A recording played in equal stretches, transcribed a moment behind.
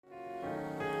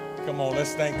Come on,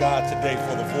 let's thank God today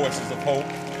for the voices of hope.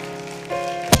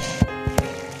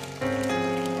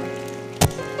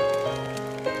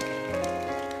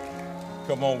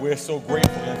 Come on, we're so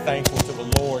grateful and thankful to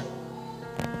the Lord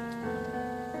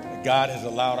that God has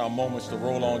allowed our moments to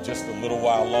roll on just a little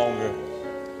while longer.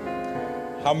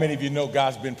 How many of you know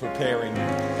God's been preparing you?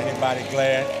 Anybody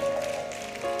glad?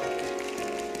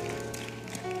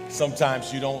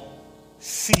 Sometimes you don't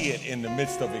see it in the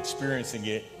midst of experiencing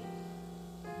it,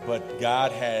 but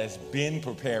God has been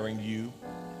preparing you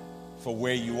for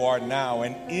where you are now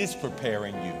and is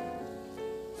preparing you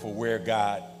for where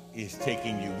God is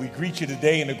taking you. We greet you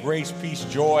today in the grace, peace,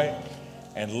 joy,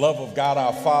 and love of God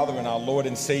our Father and our Lord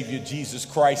and Savior Jesus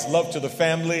Christ. Love to the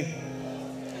family.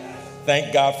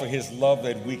 Thank God for his love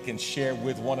that we can share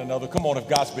with one another. Come on, if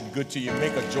God's been good to you,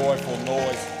 make a joyful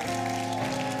noise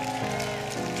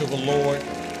to the Lord.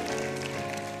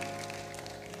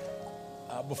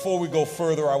 Before we go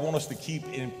further, I want us to keep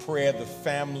in prayer the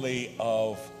family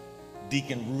of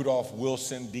Deacon Rudolph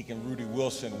Wilson. Deacon Rudy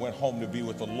Wilson went home to be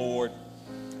with the Lord,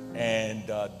 and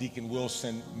Deacon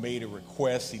Wilson made a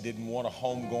request. He didn't want a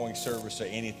homegoing service or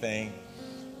anything.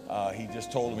 He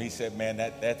just told him, he said, man,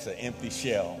 that's an empty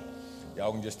shell.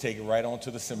 Y'all can just take it right on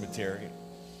to the cemetery.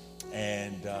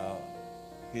 And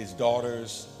his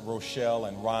daughters, Rochelle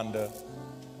and Rhonda,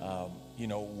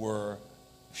 were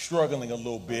struggling a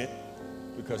little bit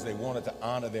because they wanted to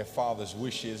honor their father's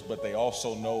wishes, but they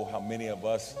also know how many of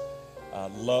us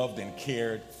loved and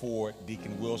cared for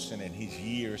Deacon Wilson in his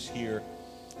years here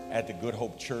at the Good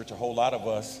Hope Church. A whole lot of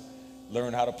us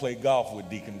learned how to play golf with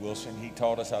Deacon Wilson. He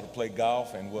taught us how to play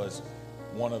golf and was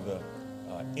one of the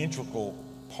integral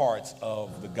parts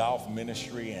of the golf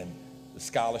ministry and the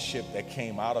scholarship that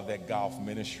came out of that golf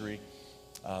ministry.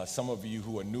 Some of you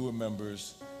who are newer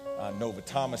members, Nova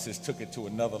Thomas has took it to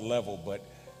another level, but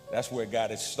that's where it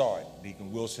got its start.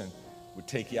 Deacon Wilson would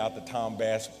take you out to Tom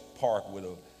Bass Park with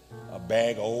a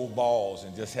bag of old balls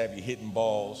and just have you hitting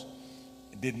balls.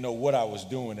 Didn't know what I was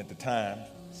doing at the time.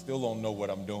 Still don't know what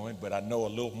I'm doing, but I know a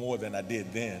little more than I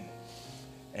did then.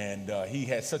 And he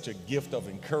had such a gift of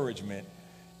encouragement.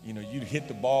 You know, you'd hit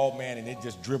the ball, man, and it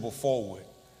just dribbled forward,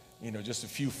 just a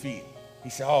few feet. He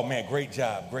said, oh, man, great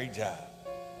job, great job.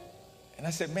 And I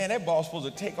said, man, that ball's supposed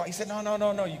to take off. He said,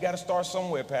 no, you got to start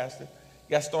somewhere, Pastor.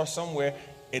 You got to start somewhere.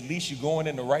 At least you're going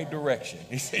in the right direction.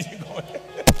 He said,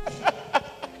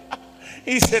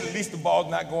 He said, at least the ball's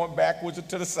not going backwards or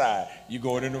to the side. You're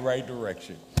going in the right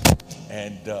direction.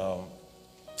 And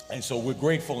so we're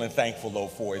grateful and thankful, though,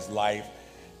 for his life.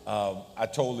 I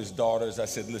told his daughters, I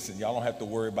said, listen, y'all don't have to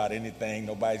worry about anything.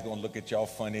 Nobody's going to look at y'all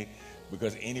funny,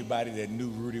 because anybody that knew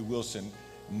Rudy Wilson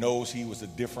knows he was a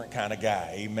different kind of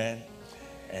guy. Amen.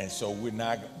 And so we're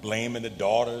not blaming the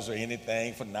daughters or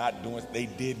anything for not doing. They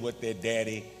did what their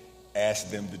daddy asked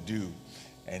them to do.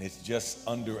 And it's just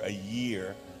under a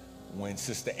year when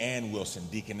Sister Ann Wilson,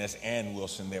 Deaconess Ann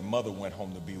Wilson, their mother, went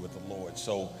home to be with the Lord.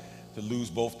 So to lose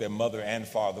both their mother and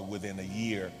father within a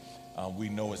year, we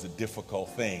know is a difficult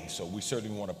thing. So we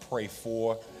certainly want to pray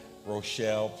for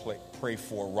Rochelle, pray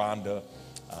for Rhonda,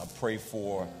 pray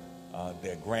for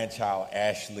their grandchild,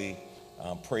 Ashley.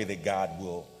 Pray that God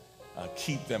will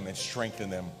keep them and strengthen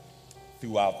them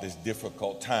throughout this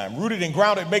difficult time. Rooted and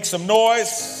grounded, make some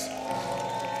noise.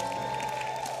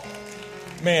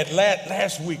 Man,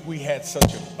 last week we had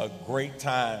such a great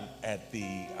time at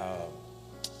the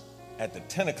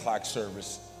 10 o'clock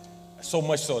service, so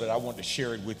much so that I want to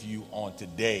share it with you on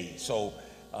today. So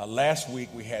last week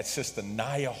we had Sister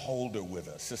Naya Holder with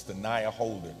us. Sister Naya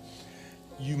Holder.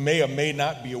 You may or may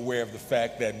not be aware of the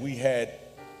fact that we had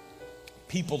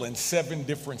people in 7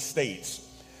 different states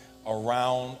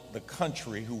around the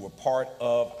country who were part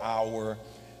of our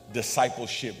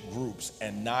discipleship groups.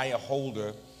 And Naya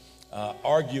Holder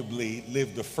arguably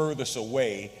lived the furthest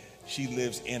away. She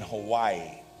lives in Hawaii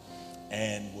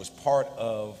and was part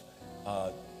of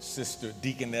Sister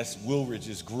Deaconess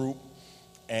Wilridge's group.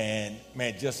 And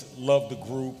man, just loved the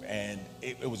group. And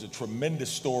it was a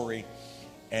tremendous story.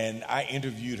 And I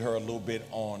interviewed her a little bit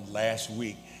on last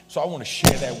week. So I want to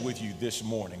share that with you this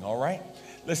morning, all right?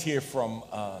 Let's hear from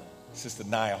Sister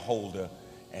Naya Holder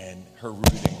and her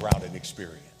rooted and grounded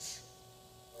experience.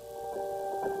 We're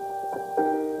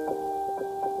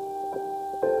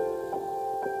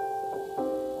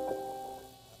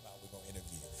going to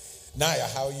interview you. Naya,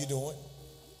 how are you doing?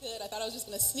 Good. I thought I was just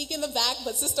going to sneak in the back,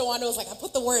 but Sister Wanda was like, I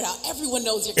put the word out. Everyone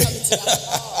knows you're coming to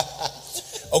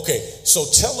us. Okay, so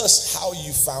tell us how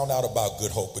you found out about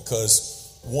Good Hope, because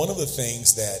one of the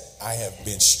things that I have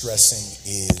been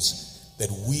stressing is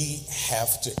that we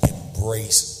have to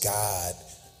embrace God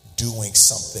doing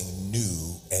something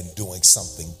new and doing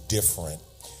something different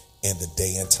in the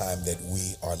day and time that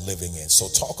we are living in. So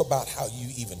talk about how you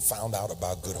even found out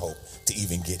about Good Hope to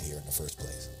even get here in the first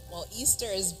place. Well, Easter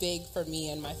is big for me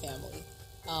and my family.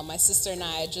 My sister and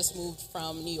I just moved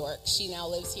from New York. She now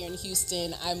lives here in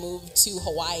Houston. I moved to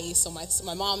Hawaii, so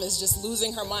my mom is just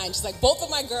losing her mind. She's like, both of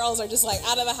my girls are just like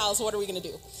out of the house. What are we going to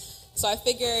do? So I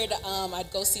figured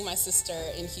I'd go see my sister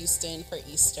in Houston for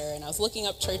Easter, and I was looking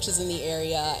up churches in the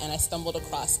area, and I stumbled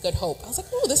across Good Hope. I was like,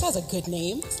 oh, this has a good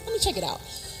name. Let me check it out.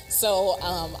 So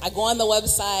I go on the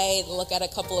website, look at a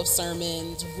couple of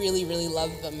sermons, really, really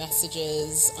love the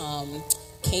messages.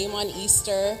 Came on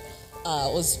Easter,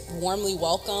 was warmly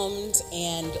welcomed,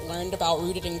 and learned about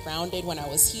Rooted and Grounded when I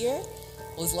was here.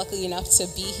 Was lucky enough to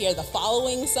be here the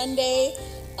following Sunday,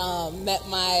 met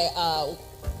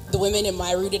the women in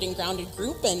my Rooted and Grounded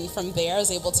group, and from there I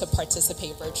was able to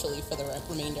participate virtually for the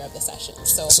remainder of the session.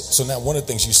 So now one of the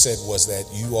things you said was that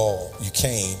you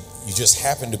came, you just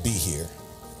happened to be here.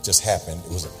 Just happened.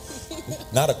 It was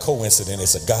not a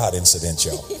coincidence, it's a God incident,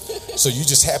 y'all. So you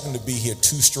just happened to be here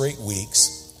 2 straight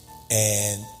weeks,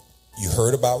 and you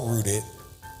heard about Rooted,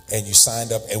 and you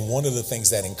signed up, and one of the things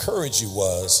that encouraged you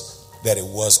was that it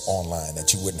was online,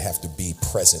 that you wouldn't have to be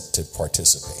present to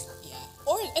participate.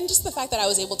 And just the fact that I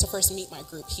was able to first meet my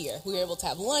group here. We were able to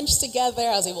have lunch together.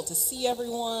 I was able to see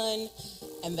everyone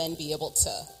and then be able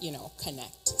to,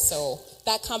 connect. So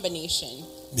that combination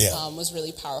was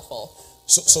really powerful.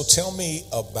 So tell me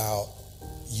about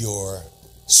your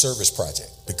service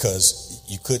project, because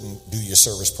you couldn't do your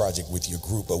service project with your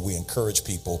group, but we encourage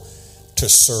people to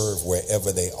serve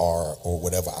wherever they are or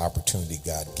whatever opportunity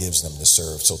God gives them to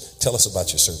serve. So tell us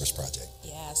about your service project.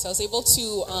 So I was able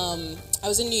to, I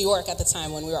was in New York at the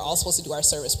time when we were all supposed to do our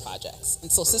service projects.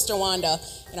 And so Sister Wanda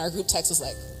in our group text was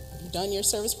like, have you done your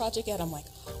service project yet? I'm like,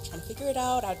 I'm trying to figure it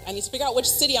out. I need to figure out which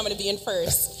city I'm going to be in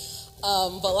first.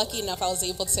 But lucky enough, I was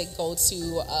able to go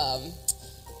to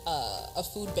a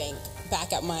food bank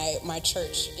back at my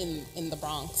church in the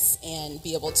Bronx and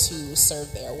be able to serve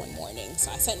there one morning.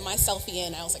 So I sent my selfie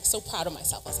in. I was like so proud of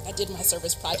myself. I was like, I did my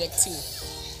service project too.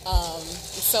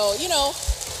 So,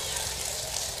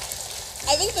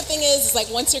 I think the thing is like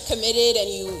once you're committed and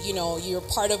you're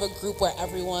part of a group where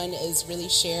everyone is really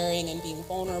sharing and being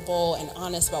vulnerable and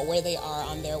honest about where they are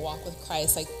on their walk with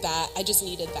Christ, like that, I just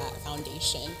needed that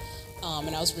foundation,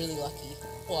 and I was really lucky.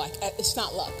 Well, it's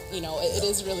not luck, it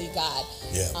is really God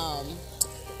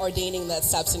ordaining the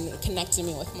steps and connecting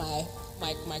me with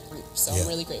my group. So I'm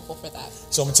really grateful for that.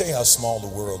 So I'm gonna tell you how small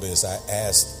the world is. I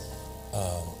asked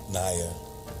Naya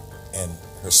and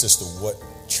her sister what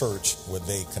church were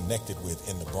they connected with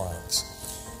in the Bronx,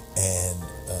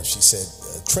 and she said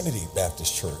Trinity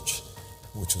Baptist Church,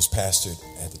 which was pastored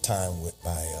at the time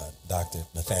by Dr.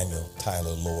 Nathaniel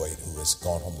Tyler Lloyd, who has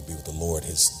gone home to be with the Lord.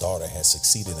 His daughter has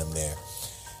succeeded him there.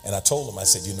 And I told him, I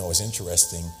said, it's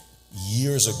interesting.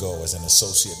 Years ago, as an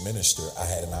associate minister, I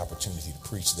had an opportunity to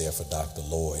preach there for Dr.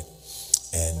 Lloyd.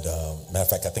 And matter of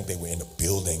fact, I think they were in a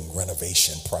building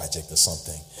renovation project or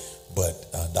something.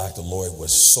 But Dr. Lloyd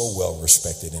was so well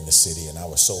respected in the city, and I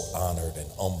was so honored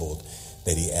and humbled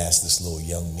that he asked this little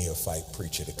young neophyte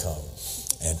preacher to come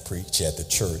and preach at the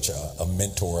church. A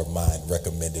mentor of mine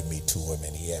recommended me to him,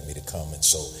 and he had me to come. And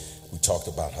so we talked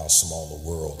about how small the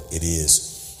world it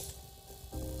is.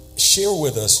 Share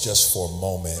with us just for a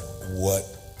moment what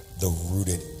the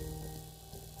Rooted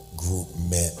group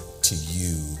meant to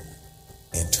you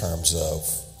in terms of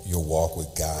your walk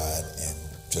with God and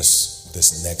just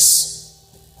this next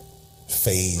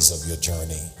phase of your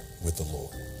journey with the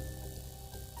Lord.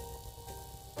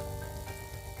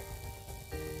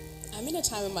 I'm in a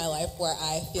time in my life where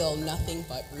I feel nothing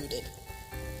but rooted.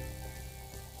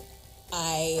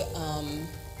 I'm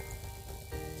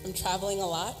traveling a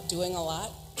lot, doing a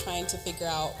lot, trying to figure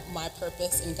out my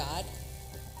purpose in God.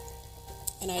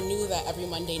 And I knew that every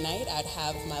Monday night I'd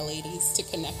have my ladies to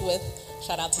connect with.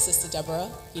 Shout out to Sister Deborah.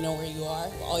 You know where you are,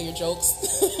 all your jokes.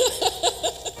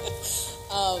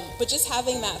 But just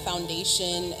having that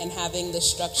foundation and having the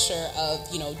structure of,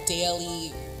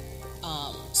 daily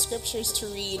scriptures to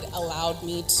read allowed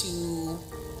me to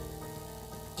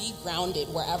be grounded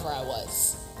wherever I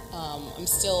was. I'm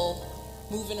still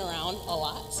moving around a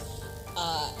lot.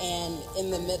 And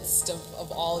in the midst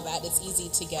of all of that, it's easy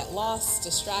to get lost,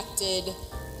 distracted,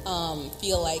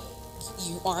 feel like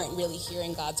you aren't really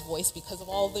hearing God's voice because of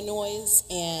all the noise.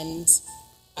 And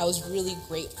I was really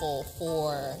grateful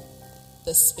for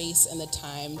the space and the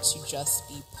time to just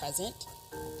be present,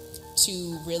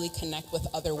 to really connect with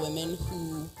other women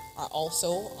who are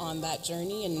also on that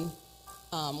journey. And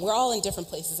we're all in different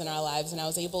places in our lives, and I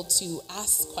was able to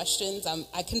ask questions.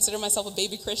 I consider myself a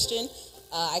baby Christian.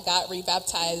 I got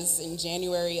rebaptized in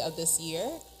January of this year.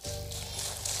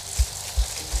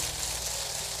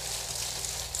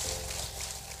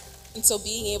 And so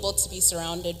being able to be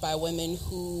surrounded by women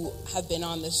who have been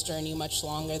on this journey much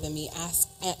longer than me,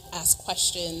 ask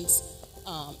questions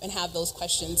and have those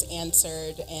questions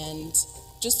answered, and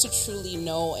just to truly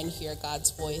know and hear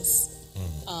God's voice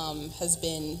has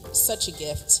been such a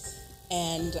gift.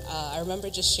 And I remember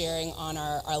just sharing on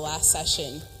our last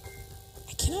session,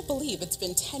 I cannot believe it's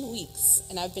been 10 weeks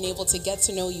and I've been able to get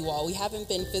to know you all. We haven't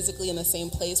been physically in the same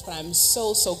place, but I'm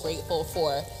so, so grateful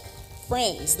for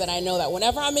friends that I know that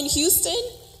whenever I'm in Houston,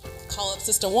 call up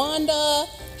Sister Wanda,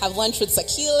 have lunch with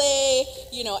Sakile,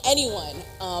 anyone.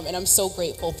 And I'm so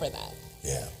grateful for that.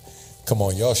 Yeah. Come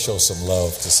on, y'all show some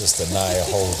love to Sister Naya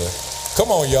Holder. Come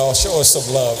on, y'all, show us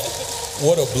some love.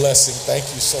 What a blessing. Thank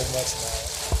you so much,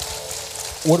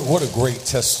 Naya. What a great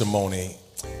testimony.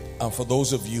 For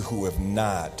those of you who have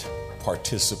not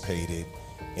participated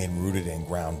in Rooted and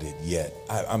Grounded yet,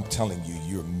 I'm telling you,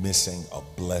 you're missing a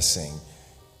blessing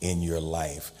in your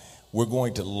life. We're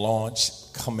going to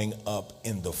launch coming up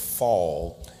in the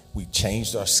fall. We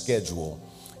changed our schedule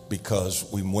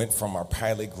because we went from our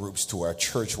pilot groups to our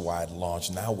church-wide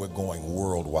launch. Now we're going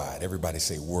worldwide. Everybody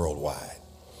say worldwide.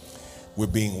 We're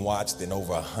being watched in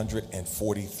over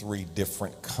 143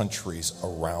 different countries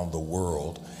around the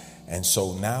world. And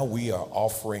so now we are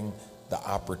offering the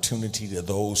opportunity to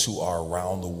those who are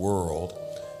around the world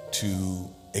to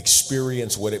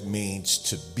experience what it means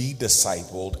to be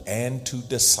discipled and to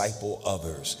disciple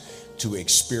others, to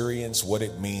experience what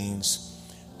it means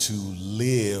to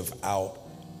live out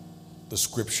the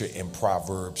scripture in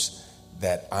Proverbs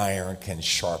that iron can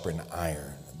sharpen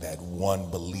iron, that one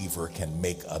believer can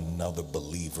make another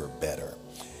believer better.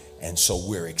 And so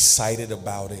we're excited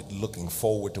about it, looking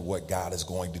forward to what God is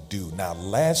going to do. Now,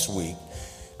 last week,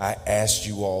 I asked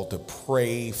you all to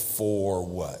pray for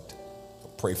what?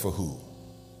 Pray for who?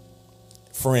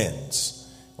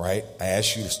 Friends, right? I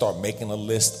asked you to start making a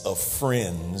list of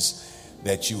friends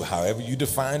that you, however you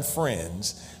define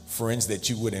friends that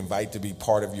you would invite to be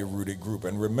part of your Rooted group.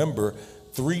 And remember,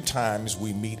 3 times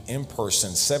we meet in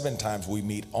person, 7 times we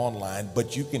meet online,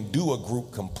 but you can do a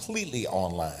group completely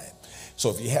online. So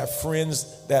if you have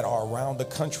friends that are around the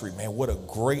country, man, what a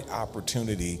great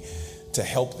opportunity to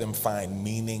help them find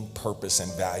meaning, purpose,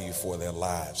 and value for their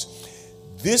lives.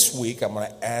 This week, I'm going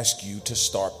to ask you to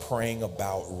start praying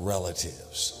about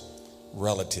relatives.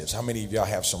 Relatives. How many of y'all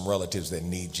have some relatives that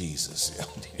need Jesus?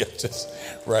 Just,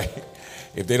 right?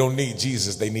 If they don't need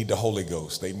Jesus, they need the Holy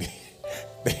Ghost. They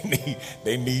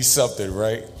need something,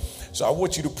 right? So I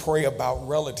want you to pray about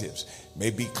relatives.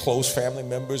 Maybe close family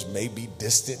members, maybe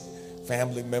distant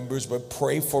family members, but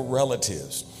pray for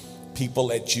relatives, people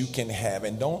that you can have,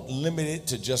 and don't limit it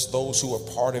to just those who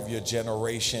are part of your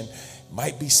generation.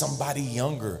 Might be somebody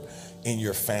younger in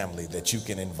your family that you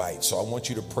can invite. So I want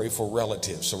you to pray for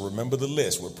relatives. So remember the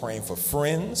list. We're praying for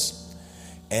friends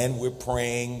and we're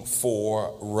praying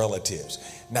for relatives.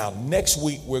 Now, next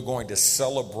week, we're going to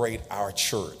celebrate our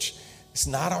church. It's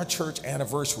not our church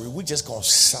anniversary. We're just going to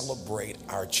celebrate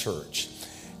our church.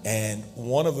 And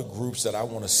one of the groups that I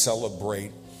want to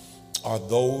celebrate are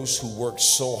those who worked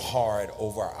so hard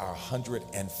over our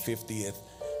 150th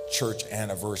church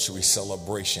anniversary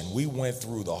celebration. We went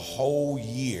through the whole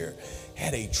year,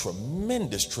 had a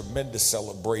tremendous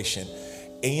celebration.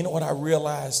 And you know what I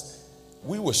realized?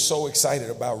 We were so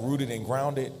excited about Rooted and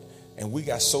Grounded, and we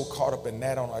got so caught up in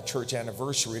that on our church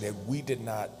anniversary that we did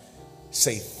not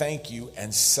say thank you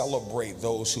and celebrate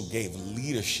those who gave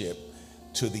leadership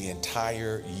to the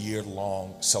entire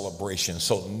year-long celebration.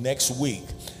 So next week,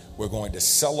 we're going to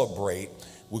celebrate.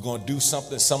 We're going to do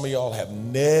something some of y'all have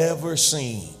never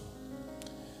seen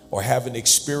or haven't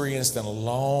experienced in a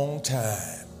long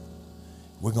time.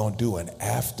 We're going to do an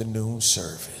afternoon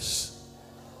service.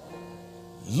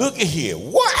 Look at here.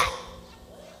 What?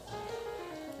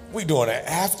 We're doing an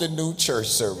afternoon church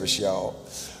service, y'all.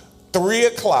 3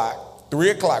 o'clock.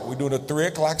 We're doing a 3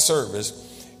 o'clock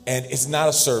service. And it's not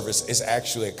a service. It's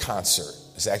actually a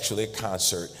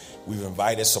concert. We've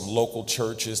invited some local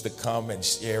churches to come and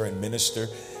share and minister.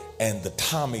 And the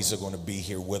Tommies are going to be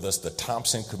here with us, the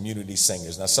Thompson Community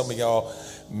Singers. Now, some of y'all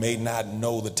may not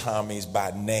know the Tommies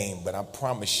by name, but I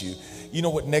promise you, you know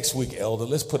what, next week, Elder,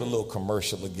 let's put a little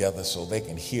commercial together so they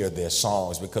can hear their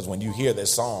songs. Because when you hear their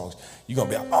songs, you're going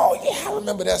to be like, oh, yeah, I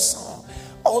remember that song.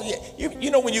 Oh, yeah.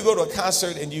 You know when you go to a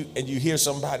concert and you hear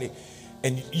somebody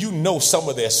and you know some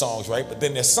of their songs, right? But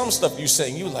then there's some stuff you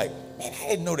sing, you're like, man, I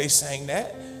didn't know they sang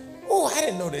that. Oh, I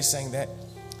didn't know they sang that.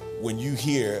 When you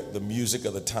hear the music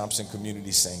of the Thompson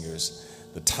Community Singers,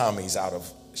 the Tommies out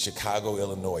of Chicago,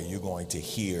 Illinois, you're going to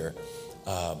hear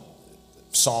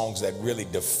songs that really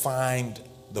defined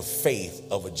the faith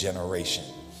of a generation.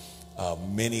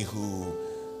 Many who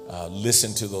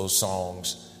listened to those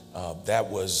songs, that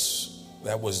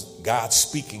was God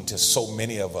speaking to so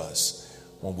many of us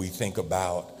when we think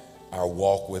about our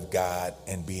walk with God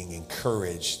and being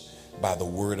encouraged by the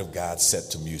word of God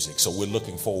set to music. So we're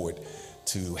looking forward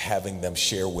to having them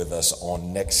share with us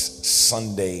on next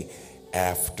Sunday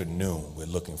afternoon. We're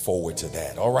looking forward to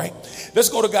that. All right, let's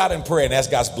go to God in prayer and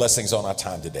ask God's blessings on our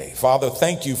time today. Father,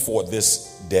 thank you for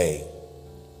this day.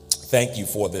 Thank you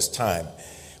for this time.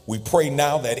 We pray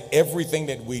now that everything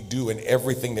that we do and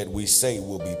everything that we say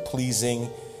will be pleasing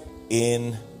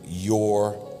in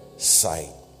your sight.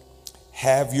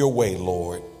 Have your way,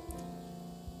 Lord.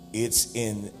 It's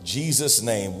in Jesus'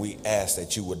 name we ask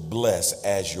that you would bless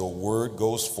as your word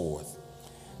goes forth,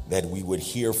 that we would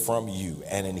hear from you,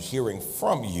 and in hearing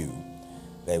from you,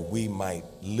 that we might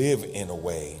live in a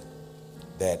way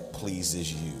that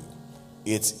pleases you.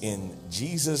 It's in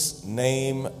Jesus'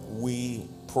 name we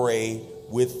pray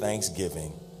with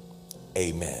thanksgiving.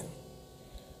 Amen.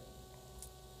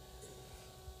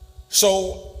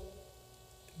 So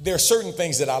there are certain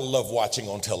things that I love watching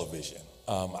on television.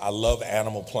 I love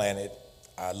Animal Planet.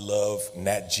 I love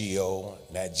Nat Geo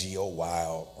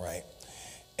Wild, right?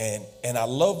 And I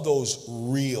love those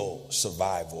real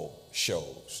survival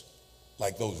shows,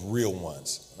 like those real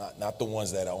ones, not the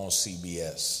ones that are on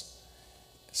CBS,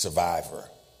 Survivor,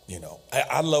 you know.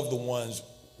 I love the ones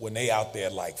when they out there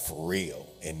like for real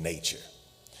in nature.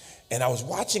 And I was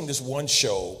watching this one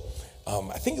show,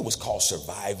 I think it was called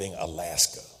Surviving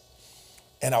Alaska.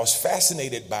 And I was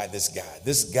fascinated by this guy.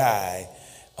 This guy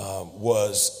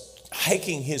was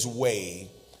hiking his way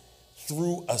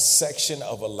through a section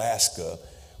of Alaska,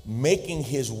 making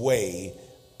his way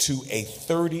to a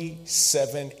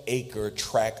 37-acre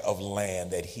tract of land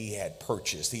that he had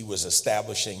purchased. He was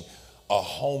establishing a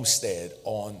homestead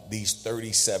on these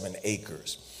 37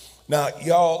 acres. Now,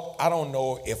 y'all, I don't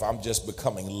know if I'm just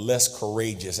becoming less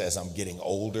courageous as I'm getting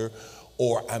older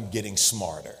or I'm getting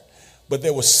smarter. But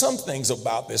there were some things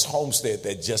about this homestead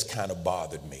that just kind of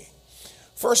bothered me.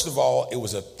 First of all, it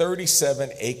was a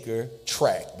 37-acre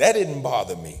tract. That didn't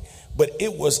bother me. But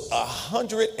it was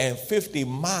 150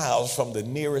 miles from the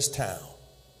nearest town.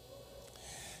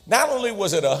 Not only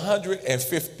was it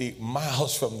 150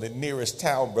 miles from the nearest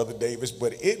town, Brother Davis,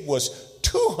 but it was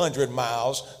 200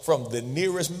 miles from the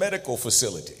nearest medical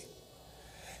facility.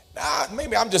 Now,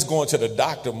 maybe I'm just going to the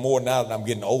doctor more now that I'm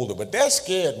getting older, but that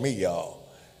scared me, y'all.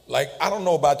 Like, I don't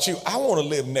know about you. I want to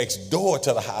live next door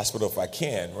to the hospital if I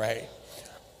can, right?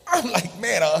 I'm like,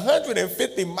 man,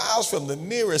 150 miles from the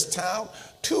nearest town,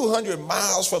 200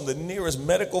 miles from the nearest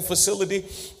medical facility.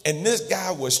 And this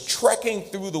guy was trekking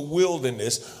through the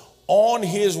wilderness on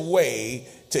his way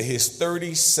to his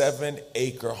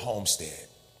 37-acre homestead.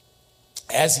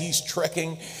 As he's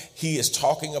trekking, he is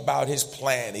talking about his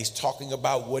plan. He's talking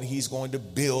about what he's going to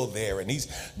build there. And he's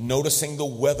noticing the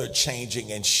weather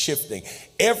changing and shifting.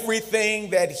 Everything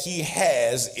that he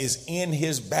has is in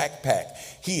his backpack.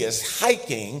 He is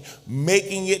hiking,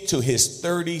 making it to his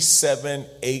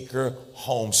 37-acre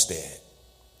homestead.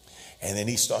 And then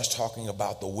he starts talking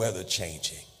about the weather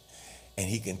changing. And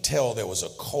he can tell there was a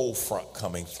cold front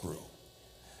coming through.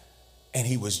 And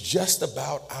he was just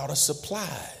about out of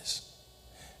supplies.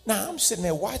 Now, I'm sitting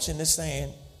there watching this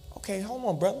saying, okay, hold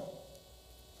on, brother.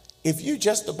 If you're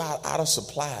just about out of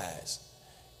supplies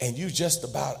and you're just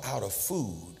about out of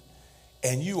food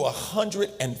and you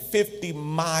 150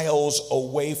 miles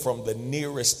away from the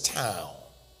nearest town,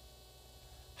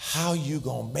 how you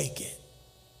gonna make it?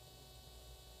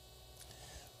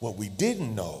 What we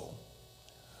didn't know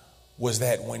was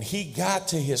that when he got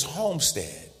to his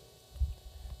homestead,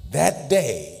 that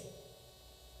day,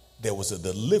 there was a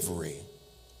delivery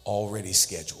already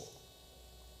scheduled.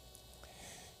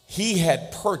 He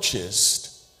had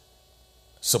purchased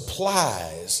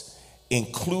supplies,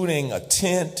 including a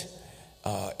tent,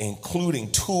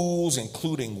 including tools,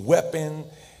 including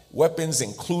weapons,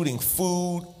 including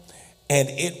food, and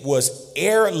it was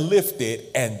airlifted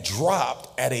and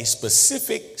dropped at a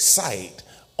specific site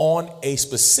on a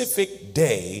specific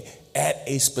day at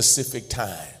a specific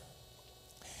time.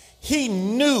 He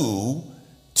knew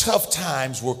tough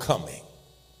times were coming,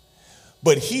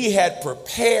 but he had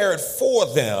prepared for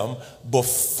them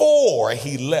before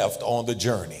he left on the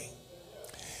journey.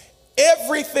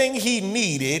 Everything he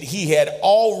needed, he had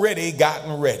already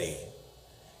gotten ready.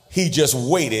 He just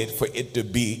waited for it to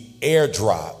be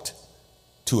airdropped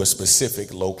to a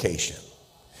specific location.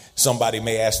 Somebody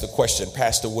may ask the question,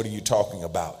 Pastor, what are you talking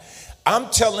about?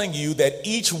 I'm telling you that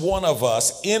each one of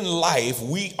us in life,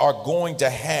 we are going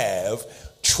to have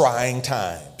trying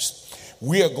times.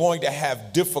 We are going to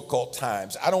have difficult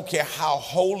times. I don't care how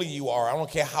holy you are. I don't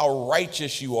care how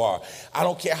righteous you are. I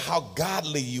don't care how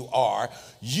godly you are.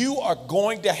 You are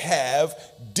going to have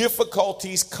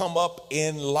difficulties come up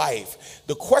in life.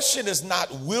 The question is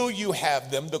not, will you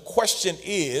have them? The question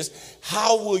is,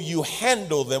 how will you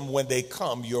handle them when they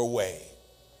come your way?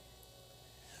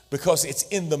 Because it's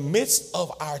in the midst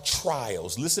of our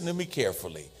trials, listen to me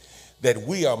carefully, that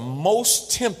we are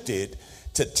most tempted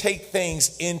to take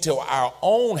things into our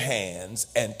own hands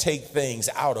and take things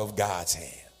out of God's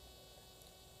hand.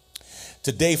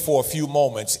 Today, for a few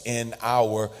moments in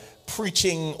our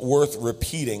preaching worth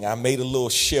repeating, I made a little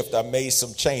shift. I made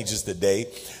some changes today,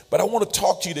 but I want to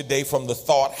talk to you today from the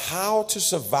thought, how to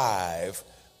survive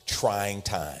trying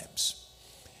times.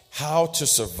 How to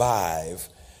survive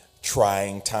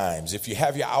trying times. If you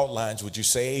have your outlines, would you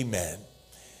say amen?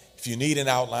 If you need an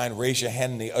outline, raise your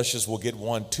hand and the ushers will get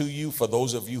one to you. For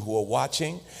those of you who are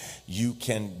watching, you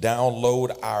can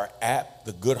download our app,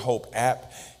 the Good Hope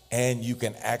app, and you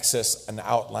can access an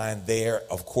outline there.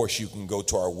 Of course, you can go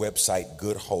to our website,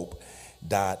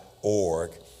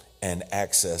 goodhope.org, and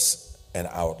access an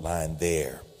outline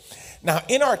there. Now,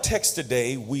 in our text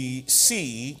today, we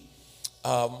see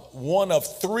one of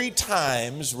 3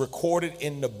 times recorded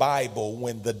in the Bible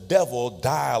when the devil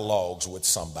dialogues with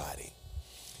somebody.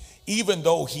 Even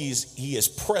though he is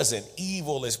present,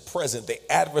 evil is present, the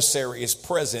adversary is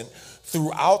present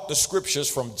throughout the scriptures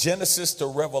from Genesis to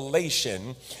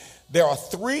Revelation. There are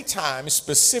 3 times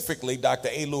specifically, Dr.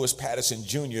 A. Lewis Patterson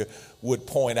Jr. would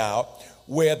point out,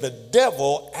 where the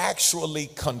devil actually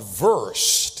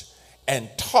conversed and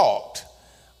talked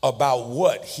about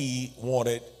what he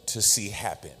wanted to see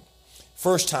happen.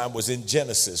 First time was in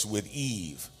Genesis with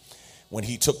Eve, when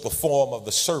he took the form of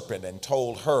the serpent and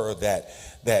told her that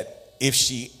if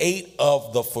she ate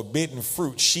of the forbidden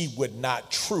fruit, she would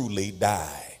not truly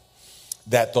die,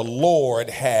 that the Lord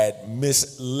had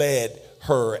misled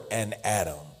her and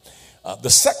Adam. The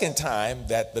second time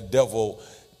that the devil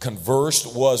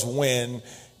conversed was when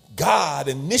God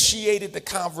initiated the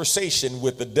conversation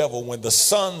with the devil, when the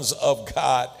sons of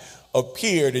God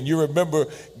appeared. And you remember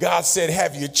God said,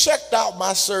 have you checked out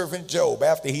my servant Job?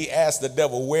 After he asked the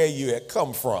devil where you had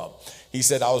come from. He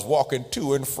said, I was walking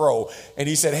to and fro. And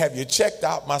he said, have you checked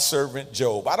out my servant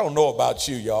Job? I don't know about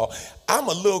you, y'all. I'm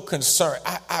a little concerned.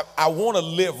 I want to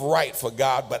live right for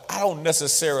God, but I don't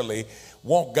necessarily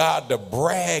want God to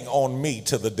brag on me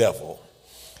to the devil.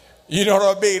 You know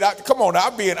what I mean? Come on,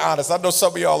 I'm being honest. I know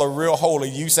some of y'all are real holy.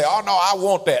 You say, oh, no, I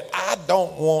want that. I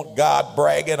don't want God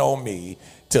bragging on me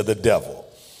to the devil.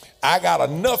 I got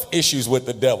enough issues with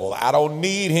the devil. I don't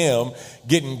need him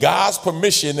getting God's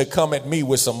permission to come at me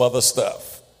with some other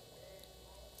stuff.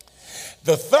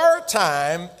 The third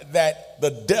time that the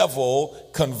devil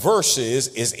converses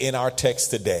is in our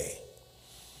text today,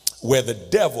 where the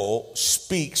devil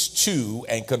speaks to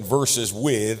and converses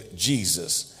with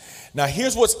Jesus. Now,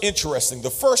 here's what's interesting.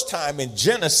 The first time in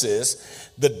Genesis,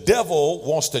 the devil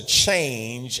wants to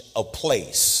change a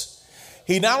place.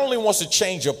 He not only wants to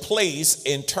change a place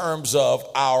in terms of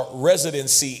our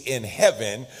residency in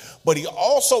heaven, but he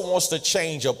also wants to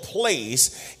change a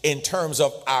place in terms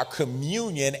of our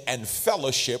communion and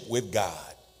fellowship with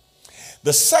God.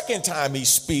 The second time he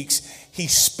speaks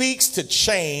to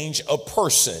change a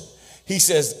person. He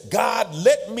says, God,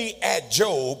 let me at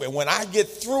Job, and when I get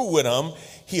through with him,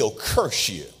 he'll curse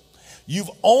you. You've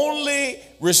only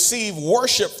received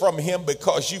worship from him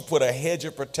because you put a hedge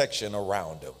of protection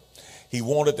around him. He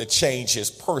wanted to change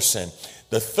his person.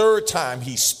 The third time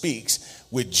he speaks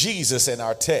with Jesus in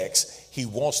our text, he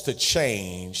wants to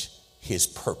change his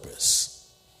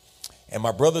purpose. And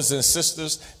my brothers and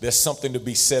sisters, there's something to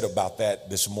be said about that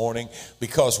this morning,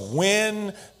 because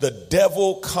when the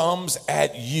devil comes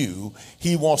at you,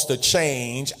 he wants to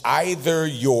change either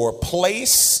your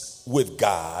place with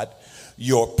God,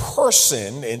 your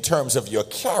person in terms of your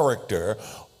character,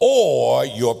 or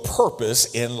your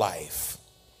purpose in life.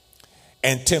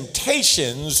 And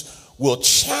temptations will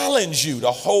challenge you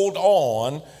to hold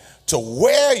on to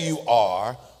where you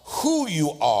are, who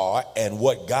you are, and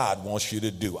what God wants you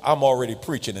to do. I'm already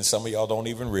preaching, and some of y'all don't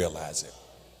even realize it.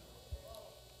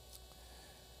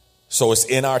 So it's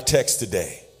in our text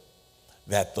today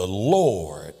that the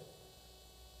Lord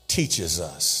teaches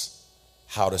us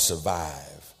how to survive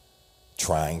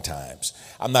trying times.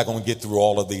 I'm not going to get through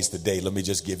all of these today. Let me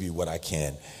just give you what I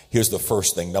can. Here's the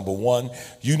first thing. Number one,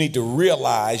 you need to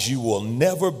realize you will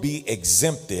never be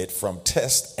exempted from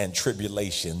tests and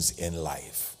tribulations in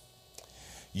life.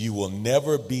 You will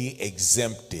never be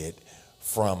exempted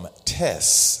from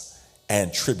tests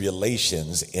and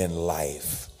tribulations in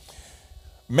life.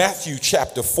 Matthew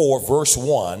chapter 4, verse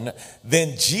 1,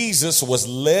 then Jesus was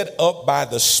led up by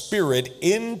the Spirit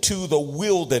into the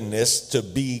wilderness to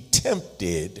be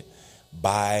tempted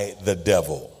by the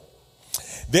devil.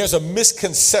 There's a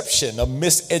misconception, a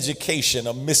miseducation,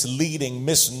 a misleading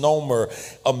misnomer,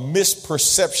 a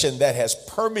misperception that has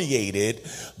permeated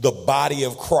the body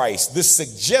of Christ. This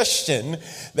suggestion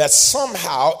that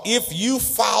somehow if you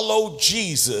follow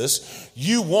Jesus,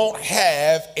 you won't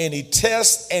have any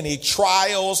tests, any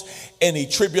trials, any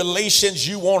tribulations.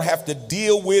 You won't have to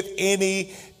deal with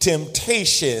any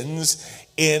temptations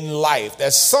in life.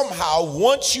 That somehow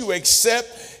once you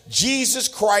accept Jesus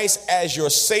Christ as your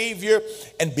Savior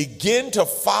and begin to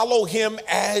follow him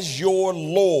as your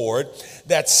Lord,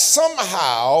 that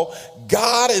somehow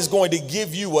God is going to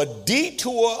give you a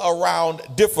detour around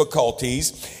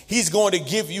difficulties. He's going to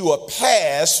give you a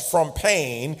pass from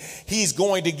pain. He's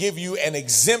going to give you an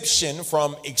exemption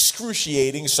from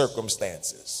excruciating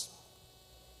circumstances.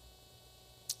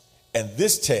 And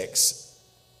this text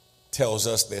tells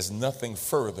us there's nothing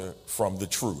further from the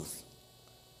truth.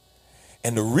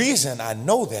 And the reason I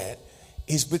know that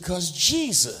is because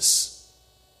Jesus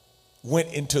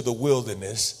went into the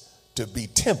wilderness to be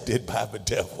tempted by the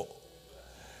devil.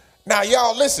 Now,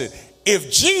 y'all, listen,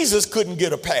 if Jesus couldn't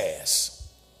get a pass,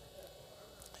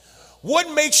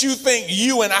 what makes you think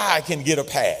you and I can get a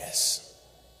pass?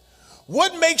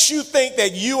 What makes you think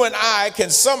that you and I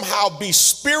can somehow be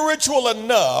spiritual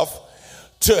enough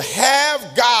to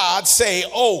have God say,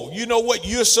 oh, you know what,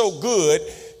 you're so good,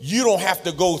 you don't have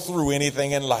to go through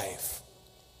anything in life.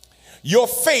 Your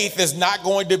faith is not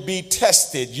going to be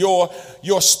tested. Your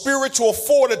spiritual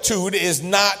fortitude is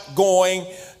not going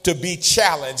to be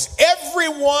challenged.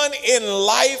 Everyone in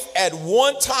life at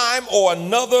one time or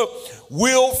another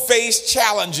will face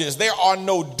challenges. There are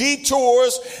no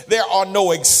detours. There are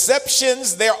no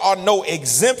exceptions. There are no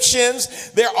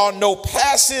exemptions. There are no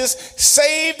passes.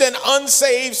 Saved and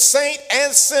unsaved, saint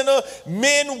and sinner,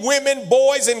 men, women,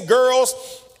 boys, and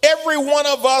girls. Every one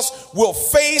of us will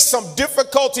face some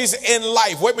difficulties in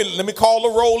life. Let me call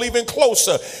the roll even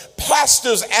closer.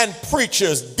 Pastors and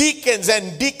preachers, deacons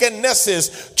and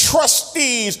deaconesses,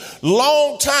 trustees,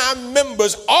 longtime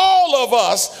members, all of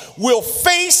us will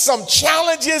face some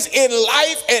challenges in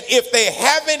life. And if they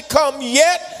haven't come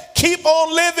yet, keep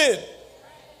on living.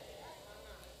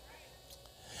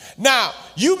 Now,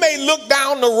 you may look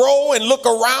down the row and look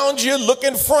around you, look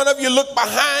in front of you, look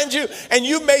behind you, and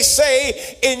you may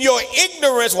say in your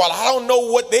ignorance, well, I don't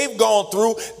know what they've gone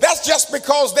through. That's just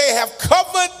because they have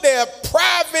covered their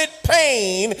private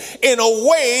pain in a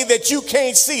way that you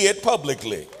can't see it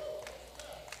publicly.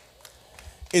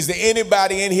 Is there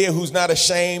anybody in here who's not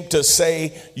ashamed to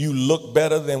say you look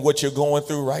better than what you're going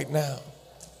through right now?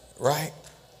 Right?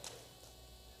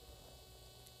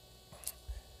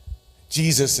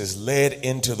 Jesus is led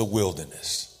into the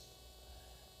wilderness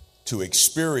to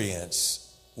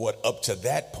experience what up to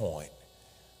that point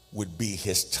would be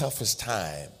his toughest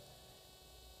time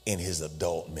in his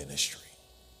adult ministry.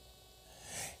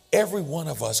 Every one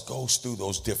of us goes through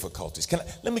those difficulties.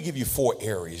 Let me give you 4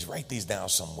 areas. Write these down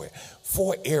somewhere.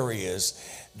 4 areas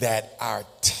that our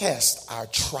tests, our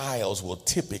trials will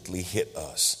typically hit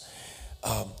us.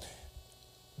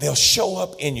 They'll show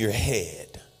up in your head.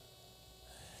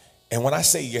 And when I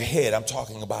say your head, I'm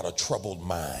talking about a troubled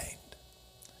mind,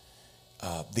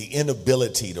 the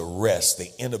inability to rest,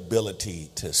 the inability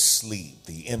to sleep,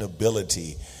 the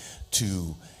inability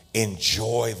to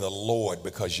enjoy the Lord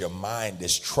because your mind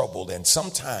is troubled. And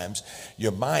sometimes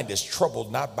your mind is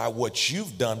troubled not by what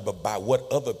you've done, but by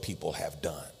what other people have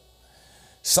done.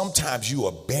 Sometimes you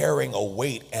are bearing a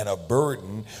weight and a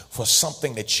burden for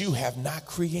something that you have not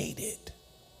created.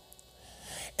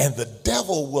 And the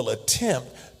devil will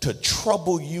attempt to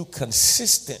trouble you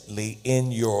consistently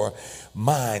in your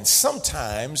mind.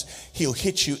 Sometimes he'll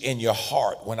hit you in your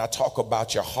heart. When I talk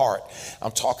about your heart,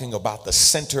 I'm talking about the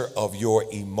center of your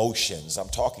emotions. I'm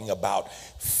talking about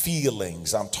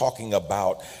feelings. I'm talking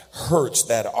about hurts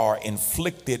that are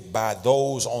inflicted by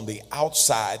those on the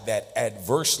outside that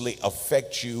adversely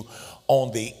affect you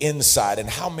on the inside. And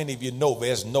how many of you know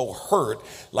there's no hurt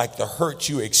like the hurt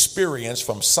you experience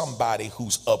from somebody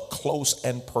who's up close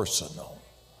and personal?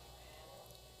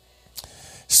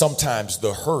 Sometimes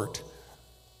the hurt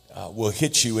will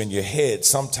hit you in your head.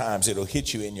 Sometimes it'll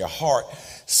hit you in your heart.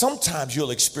 Sometimes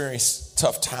you'll experience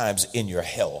tough times in your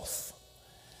health.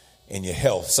 In your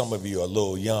health, some of you are a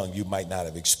little young. You might not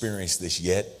have experienced this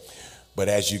yet. But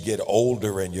as you get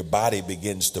older and your body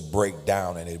begins to break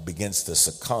down and it begins to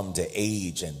succumb to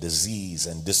age and disease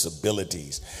and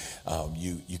disabilities,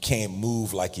 you can't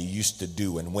move like you used to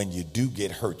do. And when you do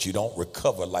get hurt, you don't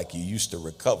recover like you used to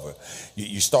recover.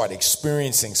 You start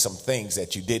experiencing some things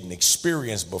that you didn't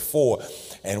experience before.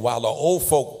 And while the old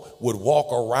folk would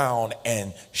walk around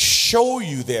and show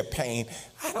you their pain,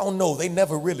 I don't know, they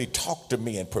never really talked to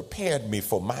me and prepared me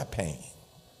for my pain.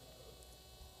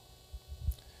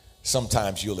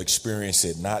 Sometimes you'll experience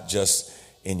it not just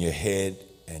in your head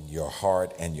and your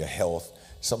heart and your health,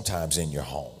 sometimes in your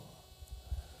home.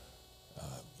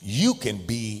 You can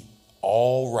be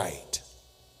all right,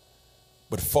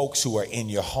 but folks who are in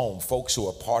your home, folks who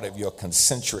are part of your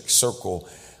concentric circle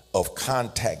of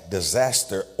contact,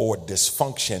 disaster, or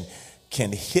dysfunction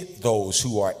can hit those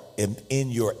who are in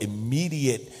your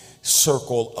immediate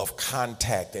circle of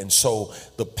contact. And so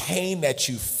the pain that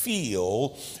you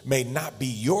feel may not be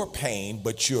your pain,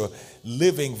 but you're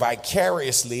living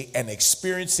vicariously and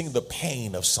experiencing the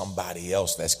pain of somebody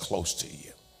else that's close to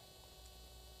you.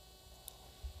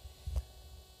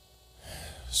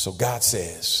 So God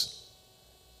says,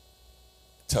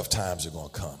 tough times are going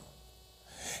to come.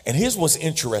 And here's what's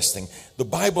interesting. The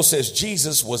Bible says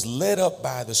Jesus was led up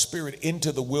by the Spirit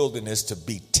into the wilderness to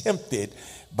be tempted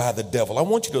by the devil. I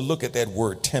want you to look at that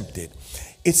word tempted.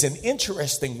 It's an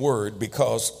interesting word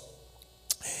because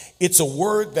it's a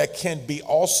word that can be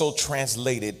also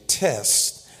translated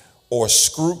test or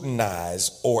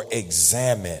scrutinize or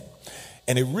examine.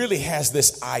 And it really has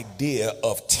this idea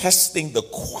of testing the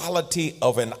quality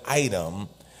of an item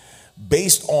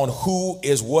based on who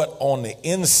is what on the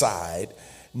inside,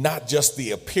 not just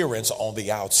the appearance on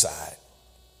the outside,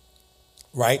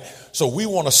 right? So we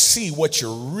want to see what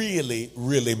you're really,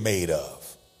 really made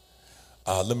of.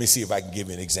 Let me see if I can give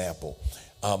you an example.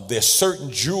 There's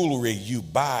certain jewelry you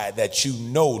buy that you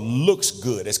know looks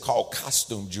good. It's called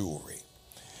costume jewelry.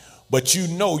 But you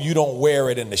know you don't wear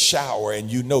it in the shower,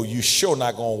 and you know you sure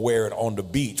not going to wear it on the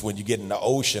beach when you get in the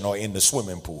ocean or in the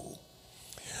swimming pool.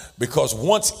 Because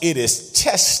once it is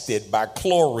tested by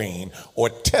chlorine or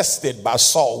tested by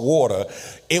salt water,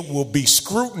 it will be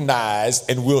scrutinized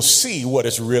and we'll see what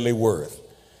it's really worth.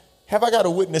 Have I got a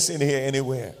witness in here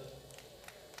anywhere?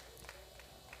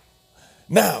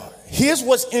 Now, here's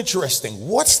what's interesting.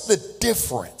 What's the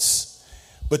difference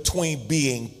between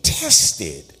being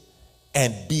tested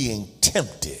and being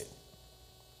tempted?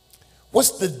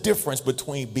 What's the difference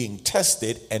between being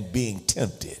tested and being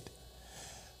tempted?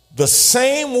 The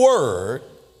same word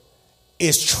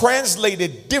is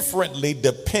translated differently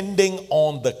depending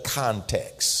on the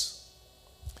context.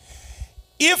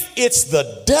 If it's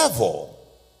the devil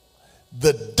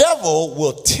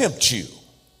will tempt you.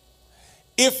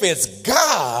 If it's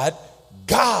God,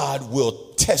 God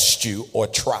will test you or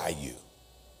try you.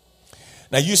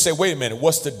 Now you say, wait a minute,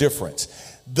 what's the difference?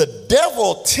 The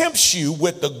devil tempts you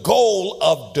with the goal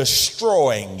of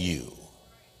destroying you.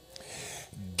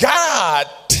 God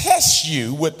tests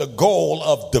you with the goal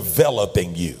of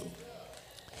developing you.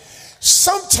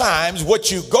 Sometimes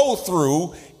what you go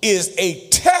through is a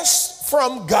test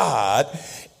from God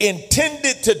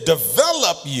intended to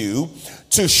develop you,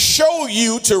 to show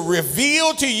you, to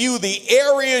reveal to you the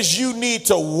areas you need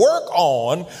to work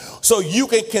on so you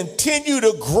can continue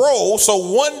to grow,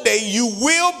 so one day you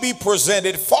will be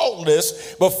presented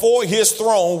faultless before his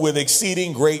throne with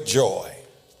exceeding great joy.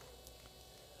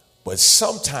 But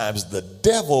sometimes the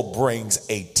devil brings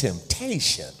a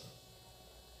temptation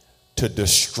to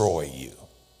destroy you,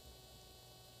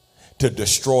 to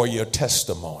destroy your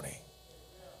testimony,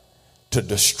 to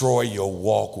destroy your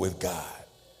walk with God.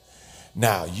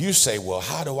 Now you say, well,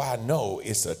 how do I know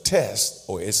it's a test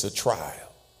or it's a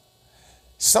trial?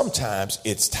 Sometimes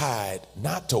it's tied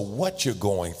not to what you're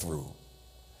going through,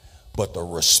 but the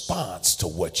response to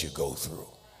what you go through.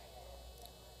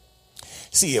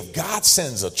 See, if God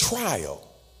sends a trial,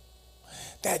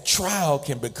 that trial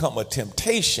can become a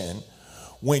temptation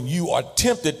when you are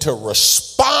tempted to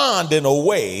respond in a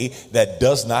way that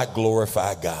does not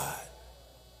glorify God.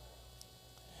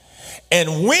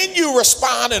 And when you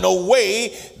respond in a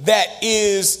way that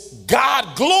is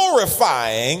God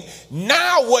glorifying,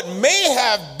 now what may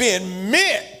have been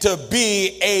meant to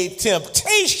be a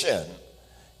temptation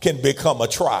can become a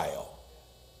trial.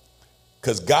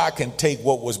 Because God can take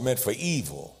what was meant for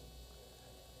evil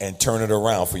and turn it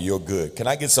around for your good. Can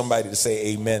I get somebody to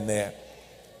say amen there?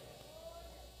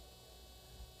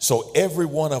 So every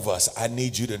one of us, I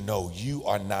need you to know you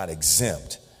are not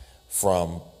exempt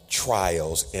from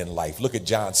trials in life. Look at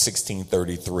John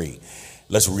 16:33.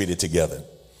 Let's read it together.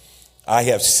 I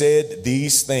have said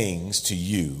these things to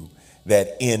you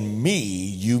that in me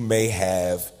you may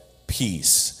have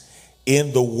peace.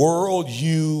 In the world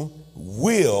you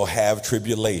will have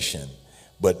tribulation,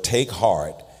 but take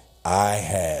heart, I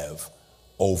have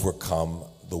overcome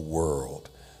the world.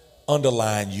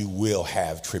 Underline, you will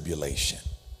have tribulation.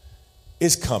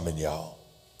 It's coming, y'all,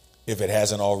 if it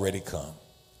hasn't already come.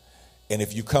 And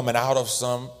if you're coming out of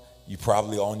some, you're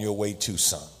probably on your way to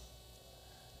some.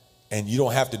 And you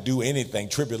don't have to do anything.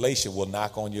 Tribulation will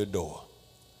knock on your door.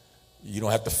 You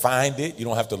don't have to find it. You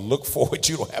don't have to look for it.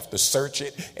 You don't have to search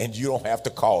it. And you don't have to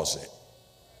cause it.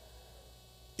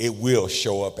 It will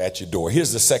show up at your door.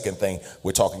 Here's the second thing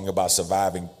we're talking about: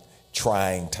 surviving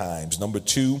trying times. Number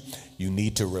 2, you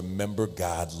need to remember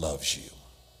God loves you.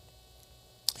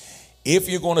 If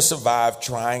you're going to survive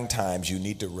trying times, you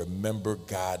need to remember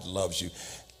God loves you.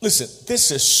 Listen,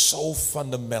 this is so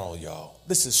fundamental, y'all.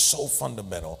 This is so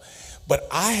fundamental. But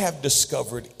I have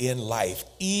discovered in life,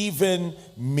 even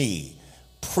me,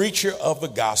 preacher of the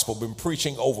gospel, been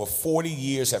preaching over 40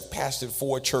 years, have pastored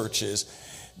 4 churches,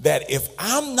 that if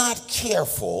I'm not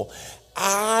careful,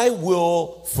 I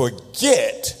will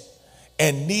forget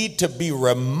and need to be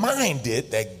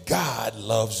reminded that God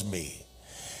loves me.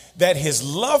 That his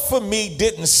love for me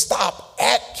didn't stop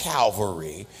at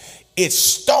Calvary. It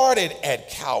started at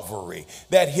Calvary.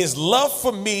 That his love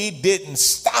for me didn't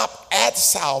stop at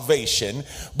salvation,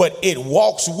 but it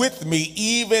walks with me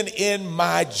even in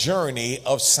my journey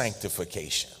of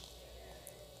sanctification.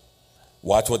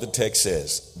 Watch what the text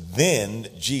says. Then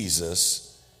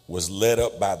Jesus was led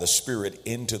up by the Spirit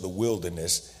into the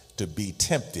wilderness to be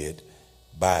tempted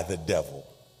by the devil.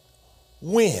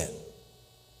 When?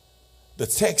 The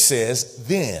text says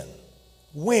then.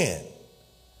 When?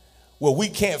 Well, we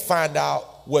can't find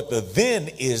out what the then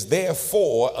is there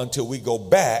for until we go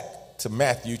back to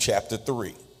Matthew chapter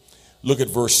 3. Look at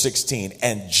verse 16.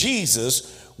 And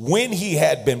Jesus, when he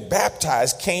had been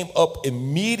baptized, came up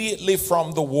immediately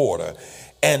from the water.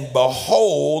 And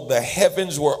behold, the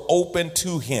heavens were opened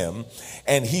to him,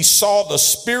 and he saw the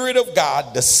Spirit of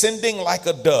God descending like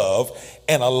a dove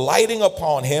and alighting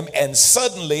upon him. And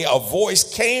suddenly a voice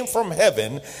came from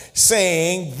heaven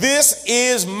saying, "This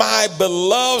is my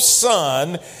beloved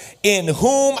Son, in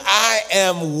whom I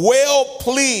am well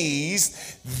pleased."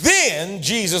 Then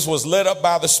Jesus was led up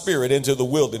by the Spirit into the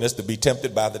wilderness to be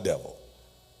tempted by the devil.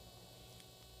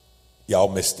 Y'all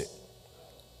missed it.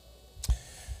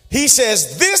 He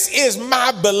says, "This is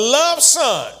my beloved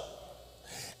Son."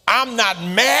 I'm not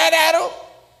mad at him.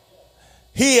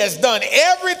 He has done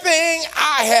everything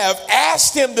I have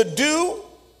asked him to do.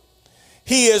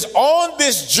 He is on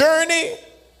this journey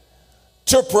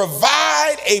to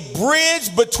provide a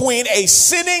bridge between a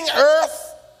sinning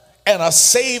earth and a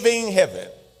saving heaven.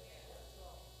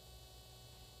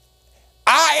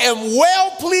 I am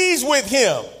well pleased with